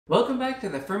Welcome back to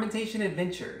the Fermentation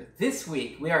Adventure. This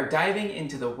week we are diving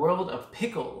into the world of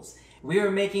pickles. We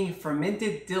are making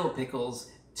fermented dill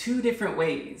pickles two different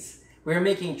ways. We are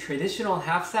making traditional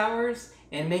half sours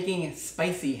and making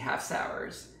spicy half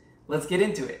sours. Let's get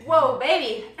into it. Whoa,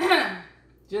 baby!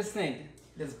 Just think,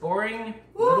 this boring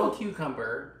little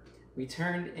cucumber we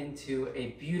turned into a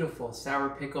beautiful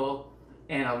sour pickle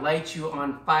and a light you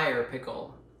on fire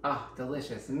pickle. Oh,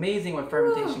 delicious. Amazing what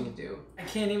fermentation can do. I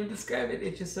can't even describe it.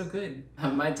 It's just so good.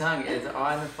 My tongue is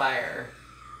on fire.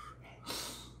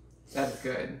 That's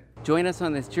good. Join us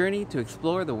on this journey to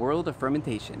explore the world of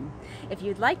fermentation. If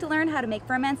you'd like to learn how to make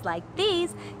ferments like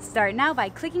these, start now by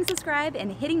clicking subscribe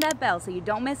and hitting that bell so you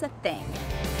don't miss a thing.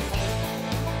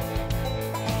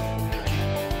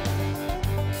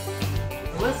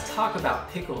 Let's talk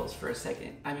about pickles for a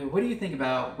second. I mean, what do you think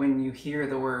about when you hear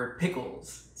the word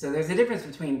pickles? So there's a difference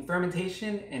between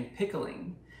fermentation and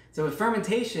pickling. So with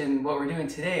fermentation, what we're doing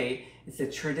today is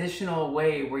the traditional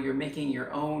way where you're making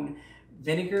your own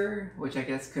vinegar, which I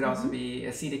guess could also be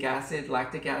acetic acid,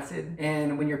 lactic acid.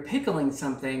 And when you're pickling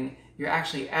something, you're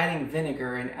actually adding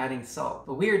vinegar and adding salt.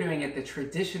 But we are doing it the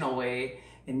traditional way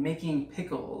and making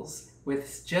pickles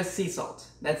with just sea salt.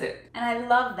 That's it. And I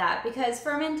love that because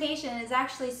fermentation is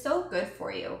actually so good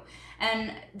for you.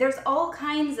 And there's all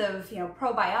kinds of,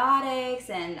 probiotics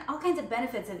and all kinds of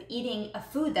benefits of eating a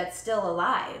food that's still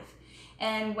alive.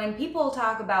 And when people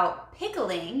talk about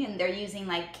pickling and they're using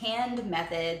like canned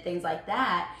method, things like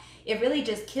that, it really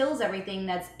just kills everything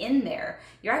that's in there.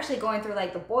 You're actually going through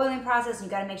like the boiling process and you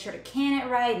gotta make sure to can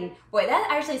it right. And boy, that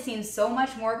actually seems so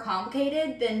much more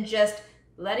complicated than just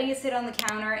letting it sit on the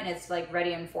counter and it's like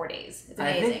ready in 4 days. It's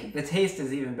amazing. I think the taste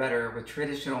is even better with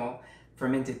traditional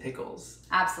fermented pickles.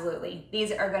 Absolutely.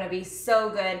 These are going to be so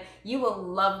good. You will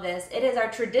love this. It is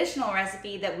our traditional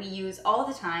recipe that we use all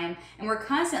the time, and we're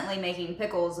constantly making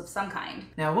pickles of some kind.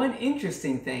 Now, one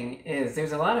interesting thing is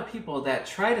there's a lot of people that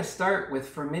try to start with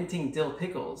fermenting dill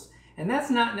pickles, and that's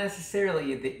not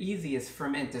necessarily the easiest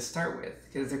ferment to start with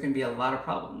because there can be a lot of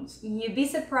problems. You'd be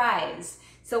surprised.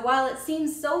 So while it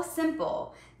seems so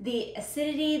simple, the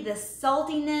acidity, the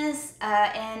saltiness,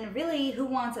 and really who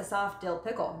wants a soft dill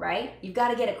pickle, right? You've got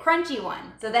to get a crunchy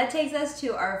one. So that takes us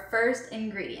to our first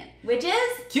ingredient, which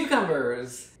is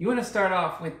cucumbers. You want to start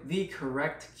off with the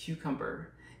correct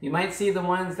cucumber. You might see the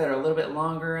ones that are a little bit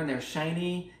longer and they're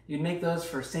shiny. You'd make those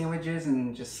for sandwiches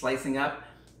and just slicing up.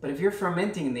 But if you're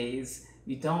fermenting these,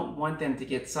 you don't want them to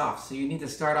get soft. So you need to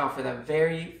start off with a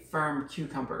very firm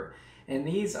cucumber. And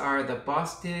these are the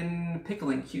Boston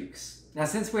pickling cukes. Now,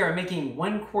 since we are making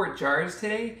 1 quart jars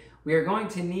today, we are going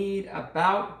to need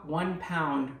about 1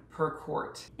 pound per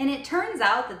quart. And it turns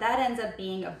out that that ends up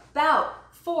being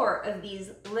about 4 of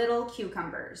these little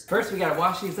cucumbers. First, we gotta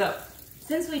wash these up.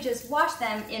 Since we just wash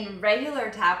them in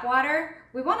regular tap water,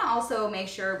 we want to also make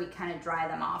sure we kind of dry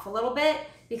them off a little bit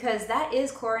because that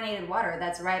is chlorinated water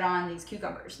that's right on these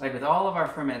cucumbers. Like with all of our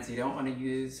ferments, you don't want to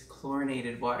use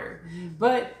chlorinated water.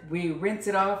 But we rinse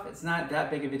it off. It's not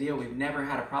that big of a deal. We've never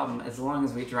had a problem as long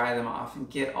as we dry them off and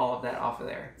get all of that off of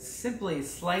there. Simply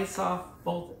slice off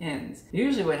both ends.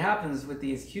 Usually what happens with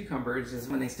these cucumbers is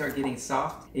when they start getting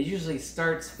soft, it usually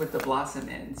starts with the blossom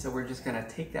end. So we're just gonna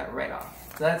take that right off.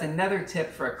 So that's another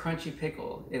tip for a crunchy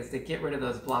pickle is to get rid of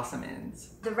those blossom ends.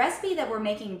 The recipe that we're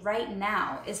making right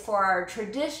now is for our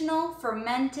traditional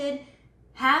fermented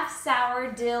half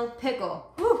sour dill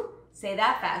pickle. Whew, say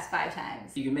that fast 5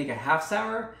 times. You can make a half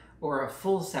sour or a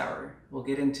full sour. We'll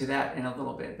get into that in a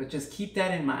little bit, but just keep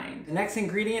that in mind. The next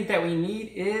ingredient that we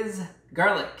need is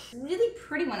garlic. Really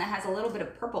pretty one that has a little bit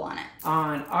of purple on it.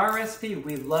 On our recipe,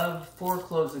 we love 4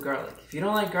 cloves of garlic. If you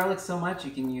don't like garlic so much,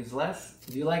 you can use less.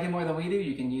 If you like it more than we do,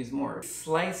 you can use more.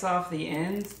 Slice off the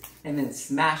ends and then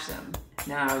smash them.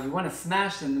 Now, you want to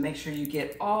smash them to make sure you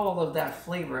get all of that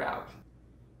flavor out.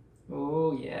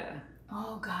 Oh yeah.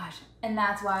 Oh gosh, and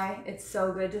that's why it's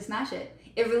so good to smash it.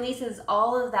 It releases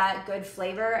all of that good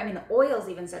flavor. I mean, the oils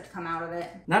even start to come out of it.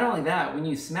 Not only that, when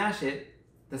you smash it,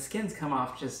 the skins come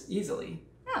off just easily.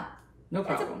 Yeah. No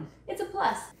problem. It's a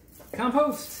plus.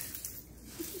 Compost.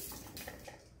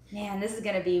 Man, this is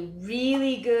gonna be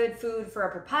really good food for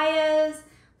our papayas.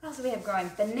 What else do we have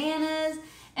growing? Bananas.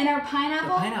 And our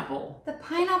pineapple. The pineapple. The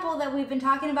pineapple that we've been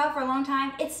talking about for a long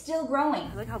time, it's still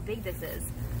growing. Look how big this is.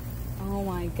 Oh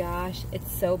my gosh, it's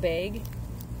so big.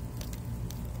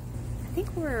 I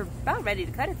think we're about ready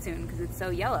to cut it soon because it's so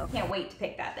yellow. Can't wait to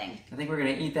pick that thing. I think we're gonna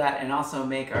eat that and also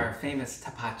make our famous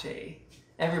tapache.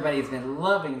 Everybody's been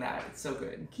loving that. It's so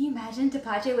good. Can you imagine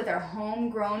tapache with our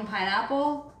homegrown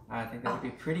pineapple? I think that would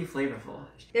be pretty flavorful.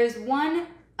 There's one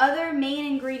other main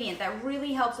ingredient that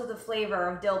really helps with the flavor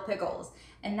of dill pickles,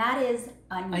 and that is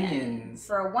onions.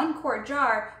 For a 1 quart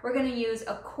jar, we're gonna use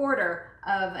 1/4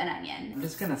 of an onion. I'm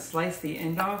just gonna slice the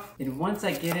end off, and once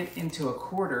I get it into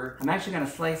 1/4, I'm actually gonna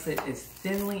slice it as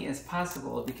thinly as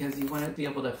possible because you want it to be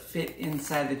able to fit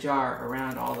inside the jar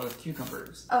around all those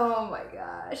cucumbers. Oh my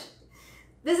gosh.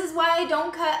 This is why I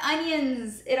don't cut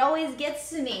onions. It always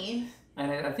gets to me.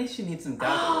 And I think she needs some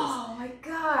goggles. Oh my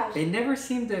gosh. They never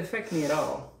seem to affect me at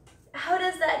all. How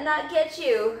does that not get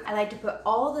you? I like to put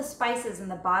all the spices in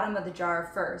the bottom of the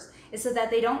jar first. It's so that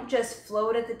they don't just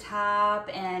float at the top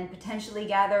and potentially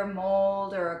gather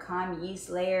mold or a calm yeast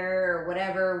layer or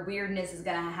whatever weirdness is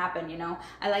gonna happen, you know?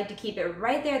 I like to keep it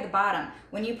right there at the bottom.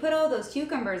 When you put all those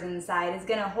cucumbers inside, it's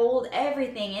gonna hold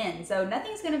everything in, so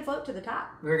nothing's gonna float to the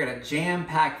top. We're gonna jam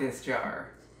pack this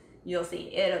jar. You'll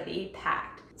see, it'll be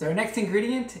packed. So our next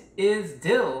ingredient is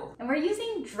dill. And we're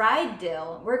using dried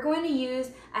dill. We're going to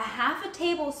use 1/2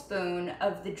 tablespoon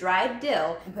of the dried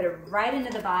dill and put it right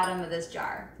into the bottom of this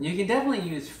jar. You can definitely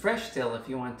use fresh dill if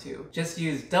you want to. Just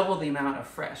use double the amount of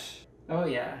fresh. Oh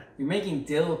yeah, you're making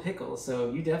dill pickles,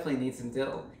 so you definitely need some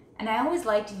dill. And I always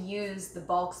like to use the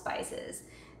bulk spices.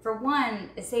 For one,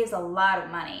 it saves a lot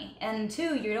of money. And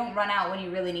two, you don't run out when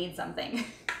you really need something.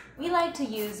 We like to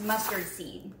use mustard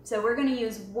seed. So we're gonna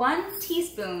use 1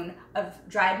 teaspoon of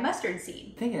dried mustard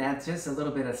seed. I think it adds just a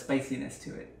little bit of spiciness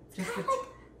to it.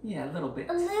 Yeah, a little bit.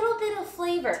 A little bit of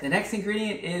flavor. The next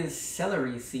ingredient is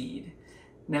celery seed.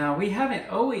 Now, we haven't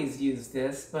always used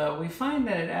this, but we find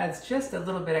that it adds just a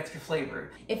little bit extra flavor.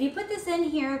 If you put this in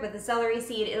here with the celery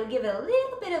seed, it'll give it a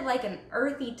little bit of like an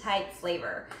earthy type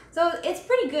flavor. So it's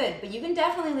pretty good, but you can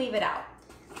definitely leave it out.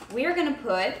 We're gonna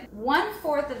put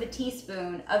 1/4 of a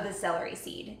teaspoon of the celery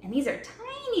seed. And these are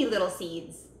tiny little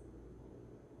seeds.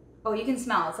 Oh, you can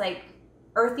smell, it's like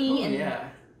earthy and yeah.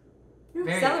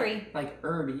 Very, celery. Like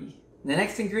herby. The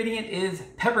next ingredient is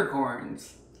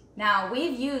peppercorns. Now,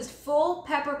 we've used full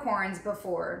peppercorns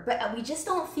before, but we just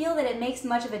don't feel that it makes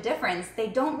much of a difference. They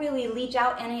don't really leach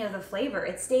out any of the flavor.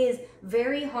 It stays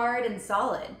very hard and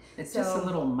solid. It's just a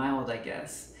little mild, I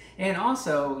guess. And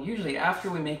also, usually after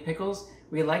we make pickles,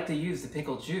 we like to use the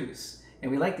pickle juice.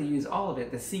 And we like to use all of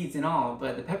it, the seeds and all,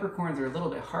 but the peppercorns are a little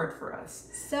bit hard for us.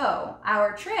 So,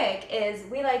 our trick is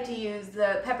we like to use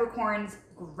the peppercorns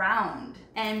ground.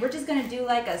 And we're just gonna do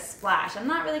like a splash. I'm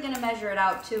not really gonna measure it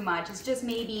out too much. It's just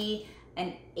maybe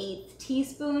an 1/8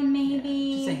 teaspoon, maybe.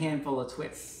 Yeah, just a handful of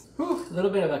twists. Whew, a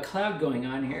little bit of a cloud going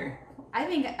on here. I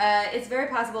think it's very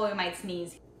possible we might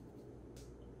sneeze.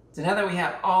 So now that we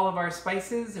have all of our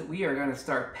spices, we are going to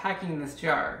start packing this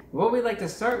jar. What we like to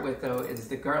start with though is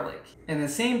the garlic. And the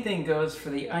same thing goes for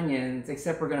the onions,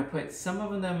 except we're going to put some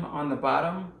of them on the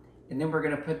bottom, and then we're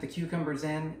going to put the cucumbers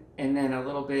in, and then a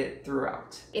little bit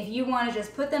throughout. If you want to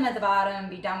just put them at the bottom and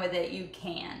be done with it, you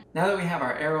can. Now that we have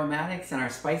our aromatics and our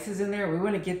spices in there, we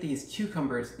want to get these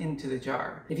cucumbers into the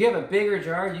jar. If you have a bigger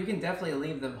jar, you can definitely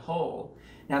leave them whole.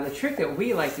 Now the trick that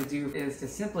we like to do is to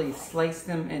simply slice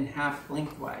them in half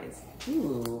lengthwise.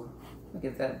 Ooh, look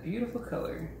at that beautiful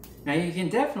color. Now you can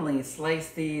definitely slice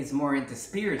these more into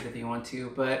spears if you want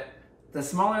to, but the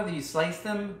smaller that you slice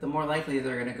them, the more likely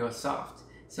they're going to go soft.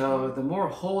 So the more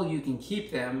whole you can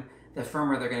keep them, the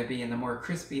firmer they're going to be and the more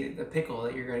crispy the pickle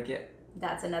that you're going to get.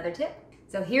 That's another tip.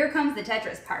 So here comes the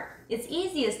Tetris part. It's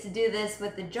easiest to do this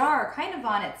with the jar kind of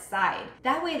on its side.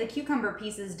 That way the cucumber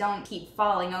pieces don't keep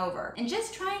falling over. And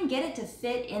just try and get it to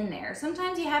fit in there.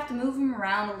 Sometimes you have to move them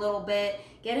around a little bit,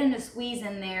 get them to squeeze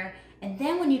in there, and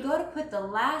then when you go to put the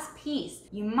last piece,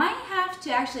 you might have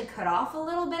to actually cut off a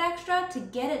little bit extra to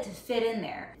get it to fit in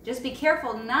there. Just be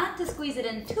careful not to squeeze it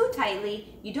in too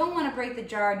tightly. You don't want to break the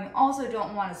jar, and you also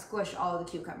don't want to squish all the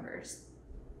cucumbers.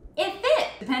 It fit!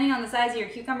 Depending on the size of your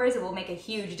cucumbers, it will make a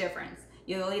huge difference.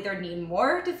 You'll either need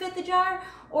more to fit the jar,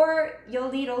 or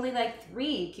you'll need only like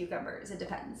 3 cucumbers, it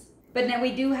depends. But now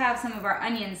we do have some of our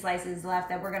onion slices left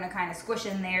that we're gonna kind of squish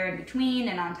in there in between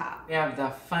and on top. We have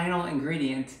the final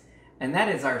ingredient, and that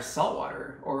is our salt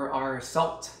water, or our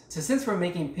salt. So since we're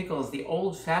making pickles the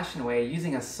old-fashioned way,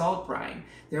 using a salt brine,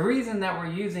 the reason that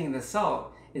we're using the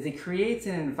salt is it creates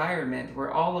an environment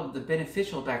where all of the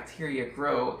beneficial bacteria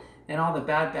grow and all the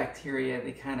bad bacteria,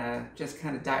 they just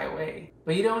kind of die away.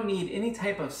 But you don't need any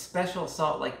type of special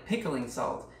salt like pickling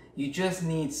salt. You just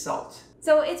need salt.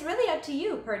 So it's really up to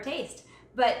you per taste.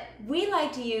 But we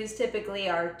like to use typically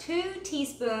our 2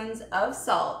 teaspoons of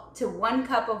salt to 1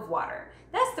 cup of water.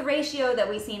 That's the ratio that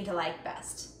we seem to like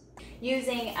best.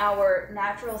 Using our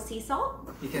natural sea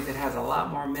salt. Because it has a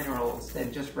lot more minerals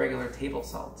than just regular table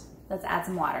salt. Let's add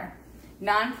some water.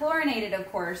 Non-fluorinated, of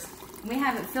course. We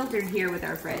have it filtered here with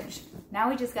our fridge. Now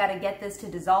we just gotta get this to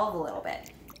dissolve a little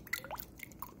bit.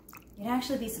 You'd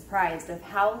actually be surprised of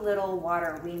how little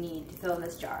water we need to fill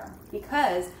this jar,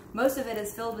 because most of it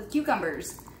is filled with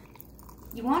cucumbers.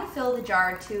 You want to fill the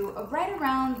jar to right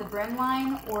around the brim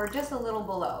line or just a little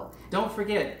below. Don't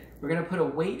forget, we're going to put a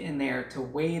weight in there to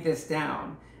weigh this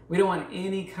down. We don't want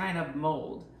any kind of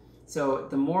mold. So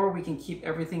the more we can keep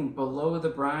everything below the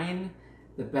brine,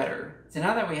 the better. So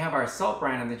now that we have our salt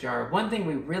brine in the jar, one thing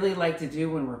we really like to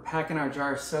do when we're packing our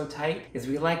jars so tight is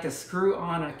we like to screw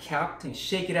on a cap and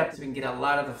shake it up so we can get a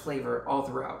lot of the flavor all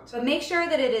throughout. But make sure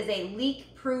that it is a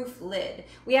leak-proof lid.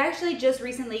 We actually just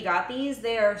recently got these.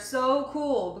 They are so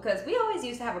cool because we always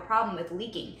used to have a problem with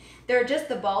leaking. They're just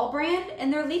the Ball brand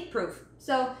and they're leak-proof.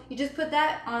 So you just put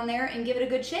that on there and give it a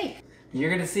good shake. You're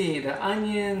gonna see the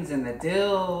onions and the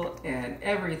dill and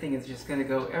everything is just gonna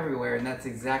go everywhere, and that's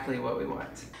exactly what we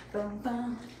want. Boom,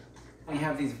 boom. We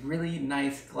have these really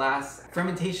nice glass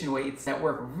fermentation weights that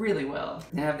work really well.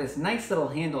 They have this nice little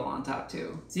handle on top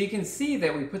too. So you can see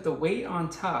that we put the weight on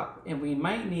top and we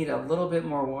might need a little bit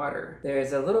more water.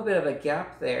 There's a little bit of a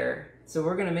gap there. So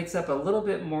we're gonna mix up a little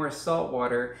bit more salt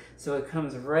water so it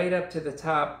comes right up to the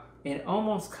top and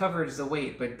almost covers the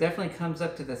weight, but definitely comes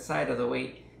up to the side of the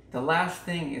weight. The last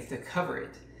thing is to cover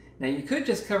it. Now you could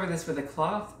just cover this with a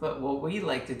cloth, but what we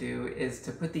like to do is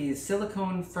to put these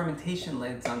silicone fermentation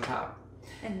lids on top.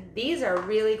 And these are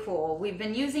really cool. We've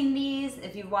been using these.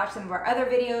 If you've watched some of our other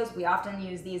videos, we often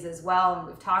use these as well, and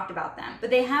we've talked about them. But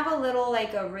they have a little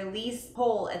like a release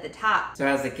hole at the top. So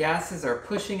as the gases are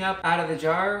pushing up out of the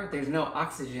jar, there's no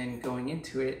oxygen going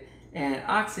into it, and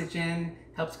oxygen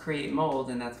helps create mold,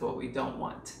 and that's what we don't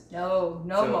want. No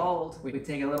mold. We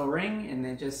take a little ring and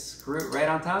then just screw it right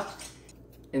on top,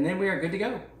 and then we are good to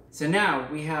go. So now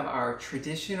we have our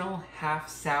traditional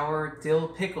half-sour dill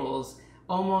pickles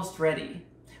almost ready.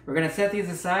 We're gonna set these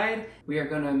aside. We are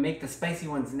gonna make the spicy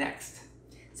ones next.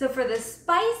 So for the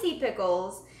spicy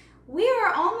pickles, we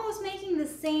are almost making the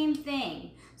same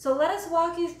thing. So let us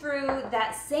walk you through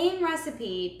that same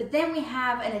recipe, but then we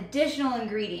have an additional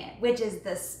ingredient, which is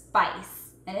the spice.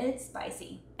 And it's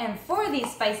spicy. And for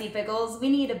these spicy pickles, we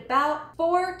need about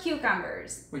 4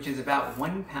 cucumbers. Which is about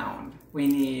 1 pound. We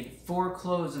need 4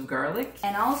 cloves of garlic.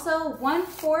 And also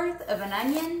 1/4 of an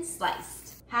onion sliced.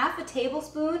 Half a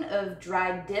tablespoon of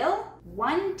dried dill,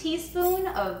 1 teaspoon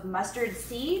of mustard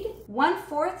seed,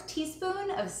 1/4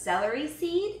 teaspoon of celery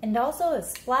seed, and also a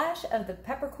splash of the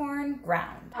peppercorn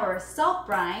ground. Our salt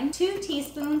brine, 2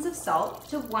 teaspoons of salt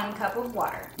to 1 cup of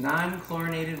water.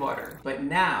 Non-chlorinated water. But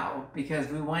now, because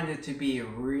we want it to be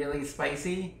really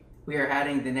spicy, we are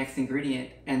adding the next ingredient,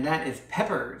 and that is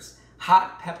peppers.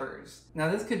 Hot peppers.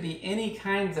 Now this could be any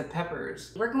kinds of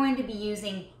peppers. We're going to be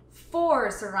using 4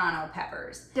 serrano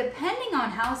peppers. Depending on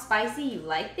how spicy you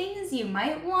like things, you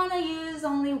might want to use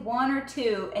only 1 or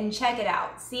 2 and check it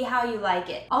out. See how you like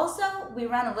it. Also, we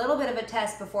run a little bit of a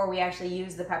test before we actually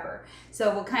use the pepper.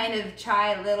 So we'll kind of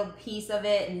try a little piece of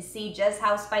it and see just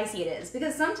how spicy it is.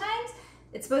 Because sometimes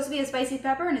it's supposed to be a spicy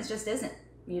pepper and it just isn't.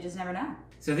 You just never know.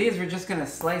 So these we're just gonna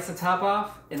slice the top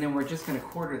off and then we're just gonna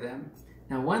quarter them.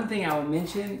 Now one thing I will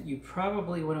mention, you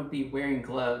probably wouldn't be wearing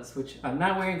gloves, which I'm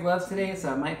not wearing gloves today, so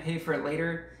I might pay for it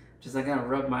later, just like gonna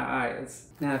rub my eyes.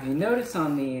 Now if you notice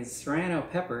on these serrano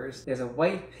peppers, there's a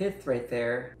white pith right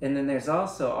there, and then there's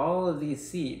also all of these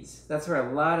seeds. That's where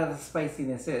a lot of the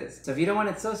spiciness is. So if you don't want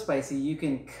it so spicy, you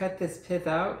can cut this pith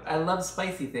out. I love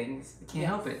spicy things, I can't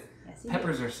help it.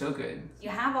 Peppers are so good. You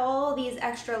have all these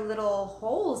extra little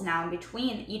holes now in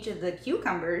between each of the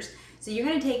cucumbers. So you're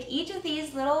going to take each of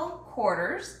these little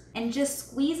quarters and just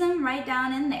squeeze them right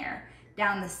down in there.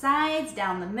 Down the sides,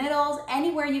 down the middles,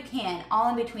 anywhere you can, all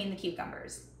in between the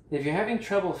cucumbers. If you're having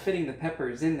trouble fitting the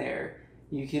peppers in there,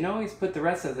 you can always put the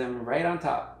rest of them right on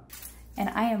top. And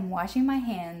I am washing my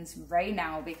hands right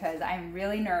now because I'm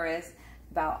really nervous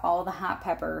about all the hot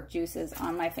pepper juices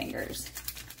on my fingers.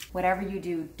 Whatever you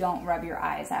do, don't rub your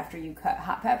eyes after you cut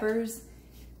hot peppers.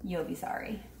 You'll be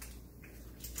sorry.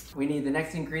 We need the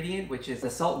next ingredient, which is the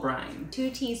salt brine.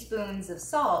 2 teaspoons of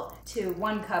salt to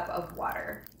 1 cup of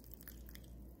water.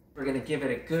 We're gonna give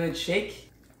it a good shake.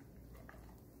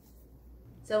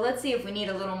 So let's see if we need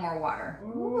a little more water.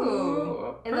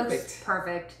 Ooh, it looks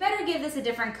perfect. Better give this a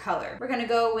different color. We're gonna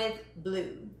go with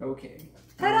blue. Okay.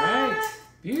 Ta-da! All right.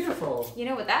 Beautiful. You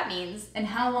know what that means. And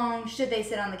how long should they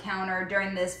sit on the counter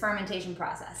during this fermentation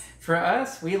process? For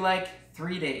us, we like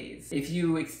 3 days. If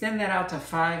you extend that out to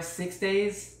 5-6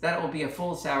 days, that will be a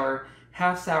full sour.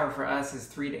 Half sour for us is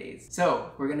 3 days.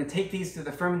 So we're gonna take these through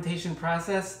the fermentation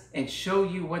process and show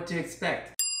you what to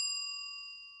expect.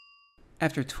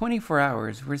 After 24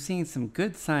 hours, we're seeing some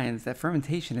good signs that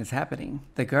fermentation is happening.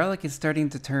 The garlic is starting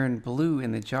to turn blue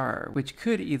in the jar, which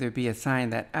could either be a sign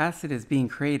that acid is being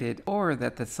created or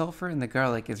that the sulfur in the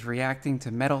garlic is reacting to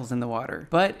metals in the water.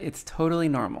 But it's totally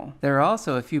normal. There are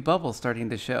also a few bubbles starting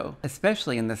to show,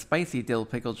 especially in the spicy dill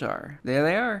pickle jar. There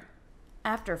they are.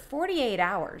 After 48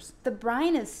 hours, the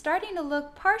brine is starting to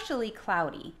look partially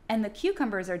cloudy, and the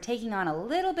cucumbers are taking on a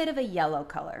little bit of a yellow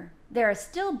color. There are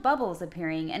still bubbles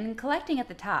appearing and collecting at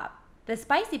the top. The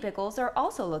spicy pickles are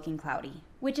also looking cloudy,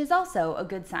 which is also a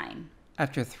good sign.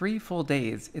 After 3 full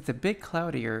days, it's a bit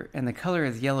cloudier and the color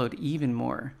is yellowed even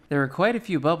more. There are quite a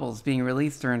few bubbles being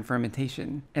released during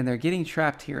fermentation, and they're getting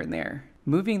trapped here and there.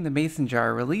 Moving the mason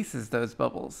jar releases those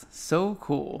bubbles. So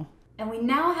cool. And we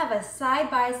now have a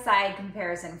side-by-side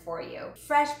comparison for you.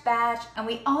 Fresh batch, and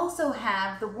we also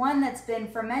have the one that's been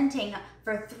fermenting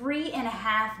for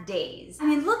 3.5 days. I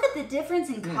mean, look at the difference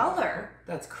in color.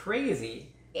 That's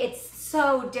crazy. It's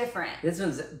so different. This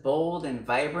one's bold and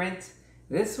vibrant.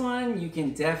 This one, you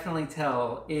can definitely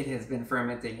tell it has been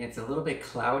fermenting. It's a little bit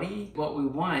cloudy. What we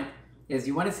want is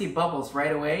you want to see bubbles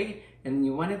right away, and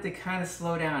you want it to kind of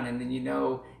slow down, and then you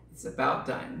know it's about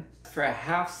done. For a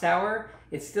half sour,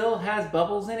 it still has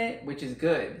bubbles in it, which is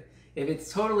good. If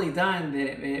it's totally done, then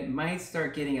it might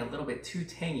start getting a little bit too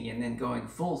tangy and then going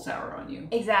full sour on you.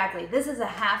 Exactly. This is a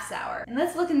half sour. And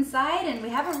let's look inside, and we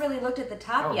haven't really looked at the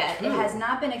top yet. True. It has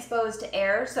not been exposed to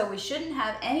air, so we shouldn't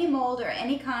have any mold or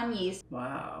any common yeast.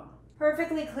 Wow.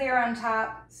 Perfectly clear on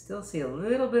top. Still see a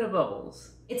little bit of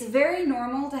bubbles. It's very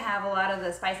normal to have a lot of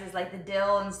the spices like the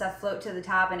dill and stuff float to the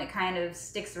top and it kind of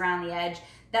sticks around the edge.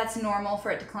 That's normal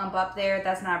for it to clump up there.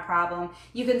 That's not a problem.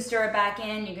 You can stir it back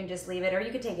in, you can just leave it, or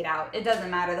you can take it out. It doesn't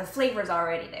matter. The flavor's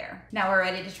already there. Now we're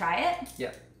ready to try it?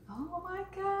 Yep. Oh my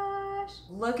gosh.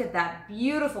 Look at that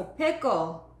beautiful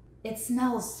pickle. It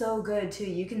smells so good too.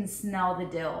 You can smell the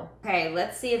dill. Okay,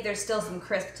 let's see if there's still some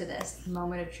crisp to this.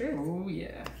 Moment of truth. Oh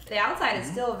yeah. The outside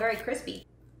is still very crispy.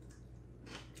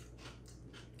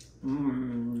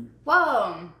 Mmm.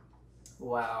 Whoa.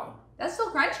 Wow. That's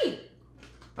still crunchy.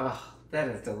 Oh, that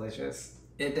is delicious.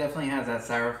 It definitely has that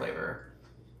sour flavor.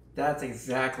 That's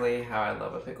exactly how I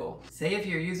love a pickle. Say if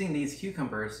you're using these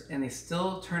cucumbers and they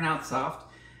still turn out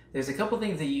soft, there's a couple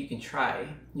things that you can try.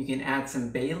 You can add some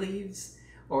bay leaves,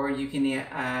 or you can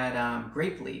add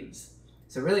grape leaves.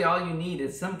 So really all you need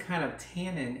is some kind of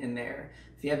tannin in there.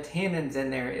 If you have tannins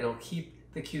in there, it'll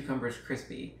keep the cucumbers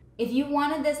crispy. If you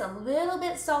wanted this a little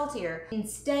bit saltier,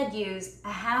 instead use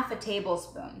a half a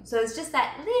tablespoon. So it's just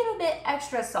that little bit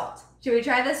extra salt. Should we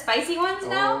try the spicy ones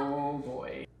now? Oh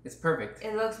boy, it's perfect.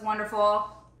 It looks wonderful.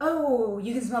 Oh,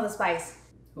 you can smell the spice.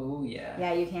 Oh yeah.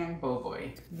 Yeah, you can. Oh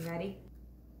boy. You ready?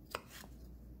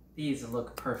 These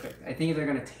look perfect. I think they're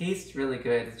gonna taste really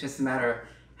good. It's just a matter of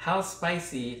how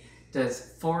spicy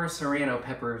does 4 serrano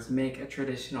peppers make a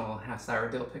traditional half sour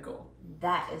dill pickle?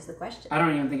 That is the question. I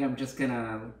don't even think I'm just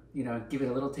gonna, give it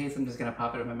a little taste. I'm just gonna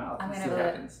pop it in my mouth and see what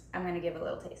happens. I'm gonna give it a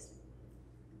little taste.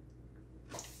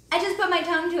 I just put my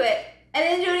tongue to it. I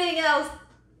didn't do anything else.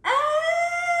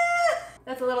 Ah!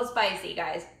 That's a little spicy,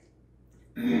 guys.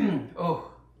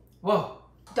 Oh, whoa.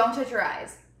 Don't touch your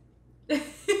eyes.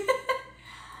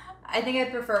 I think I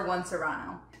prefer 1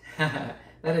 serrano.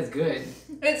 That is good.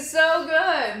 It's so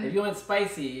good. If you want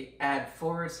spicy, add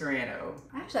 4 serrano.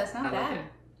 Actually, that's not I like bad. it.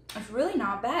 It's really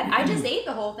not bad. I just ate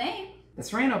the whole thing. The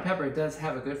serrano pepper does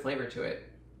have a good flavor to it.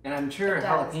 And I'm sure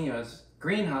jalapenos,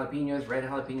 green jalapenos, red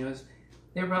jalapenos,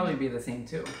 they'll probably be the same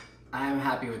too. I'm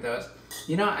happy with those.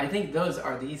 I think those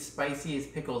are the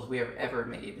spiciest pickles we have ever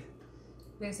made.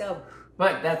 I think so.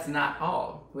 But that's not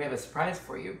all. We have a surprise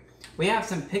for you. We have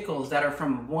some pickles that are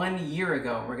from 1 year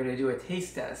ago. We're gonna do a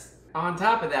taste test. On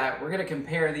top of that, we're gonna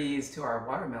compare these to our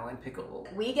watermelon pickle.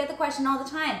 We get the question all the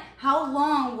time, how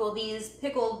long will these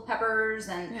pickled peppers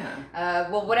and,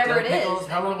 whatever it pickles, is.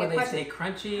 How long will they stay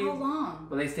crunchy? How long?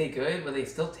 Will they stay good? Will they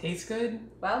still taste good?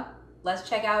 Well, let's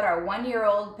check out our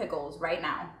 1-year-old pickles right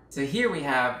now. So here we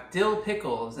have dill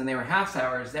pickles, and they were half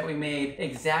sours that we made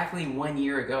exactly 1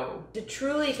 year ago. To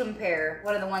truly compare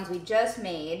what are the ones we just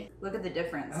made, look at the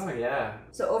difference. Oh yeah.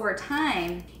 So over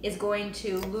time, it's going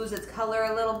to lose its color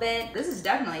a little bit. This is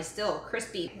definitely still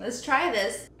crispy. Let's try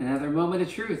this. Another moment of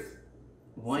truth.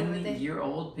 1 year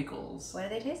old pickles. What do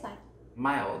they taste like?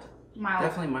 Mild. Mild.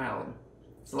 Definitely mild.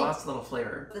 It's lost a little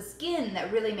flavor. The skin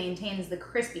that really maintains the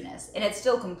crispiness, and it's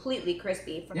still completely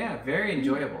crispy. Yeah, very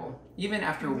enjoyable, even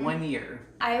after 1 year.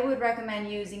 I would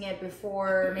recommend using it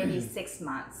before maybe 6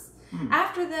 months.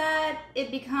 After that, it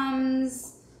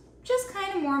becomes just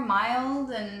kind of more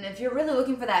mild, and if you're really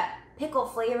looking for that pickle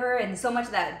flavor and so much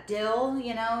of that dill,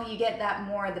 you know, you get that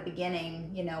more at the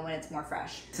beginning, you know, when it's more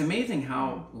fresh. It's amazing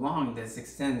how long this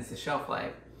extends the shelf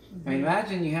life. I mean,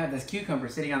 imagine you have this cucumber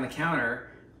sitting on the counter.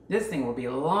 This thing will be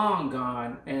long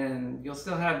gone, and you'll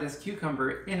still have this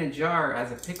cucumber in a jar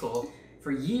as a pickle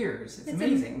for years. It's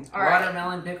amazing.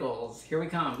 Watermelon pickles, here we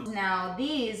come. Now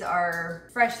these are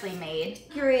freshly made.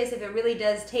 Curious if it really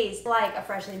does taste like a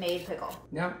freshly made pickle.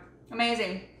 Yep.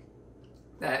 Amazing.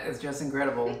 That is just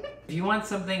incredible. If you want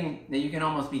something that you can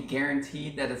almost be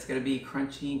guaranteed that it's going to be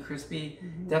crunchy and crispy,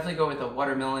 definitely go with a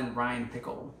watermelon rind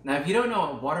pickle. Now, if you don't know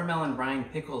what watermelon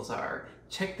rind pickles are,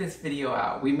 check this video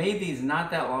out. We made these not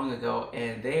that long ago,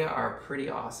 and they are pretty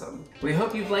awesome. We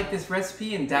hope you've liked this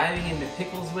recipe and diving into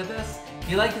pickles with us. If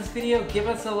you like this video, give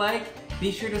us a like.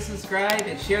 Be sure to subscribe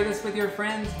and share this with your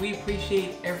friends. We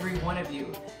appreciate every one of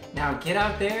you. Now get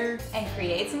out there and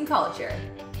create some culture.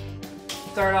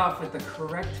 Start off with the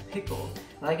correct pickle.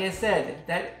 Like I said,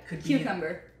 that could be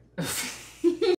cucumber.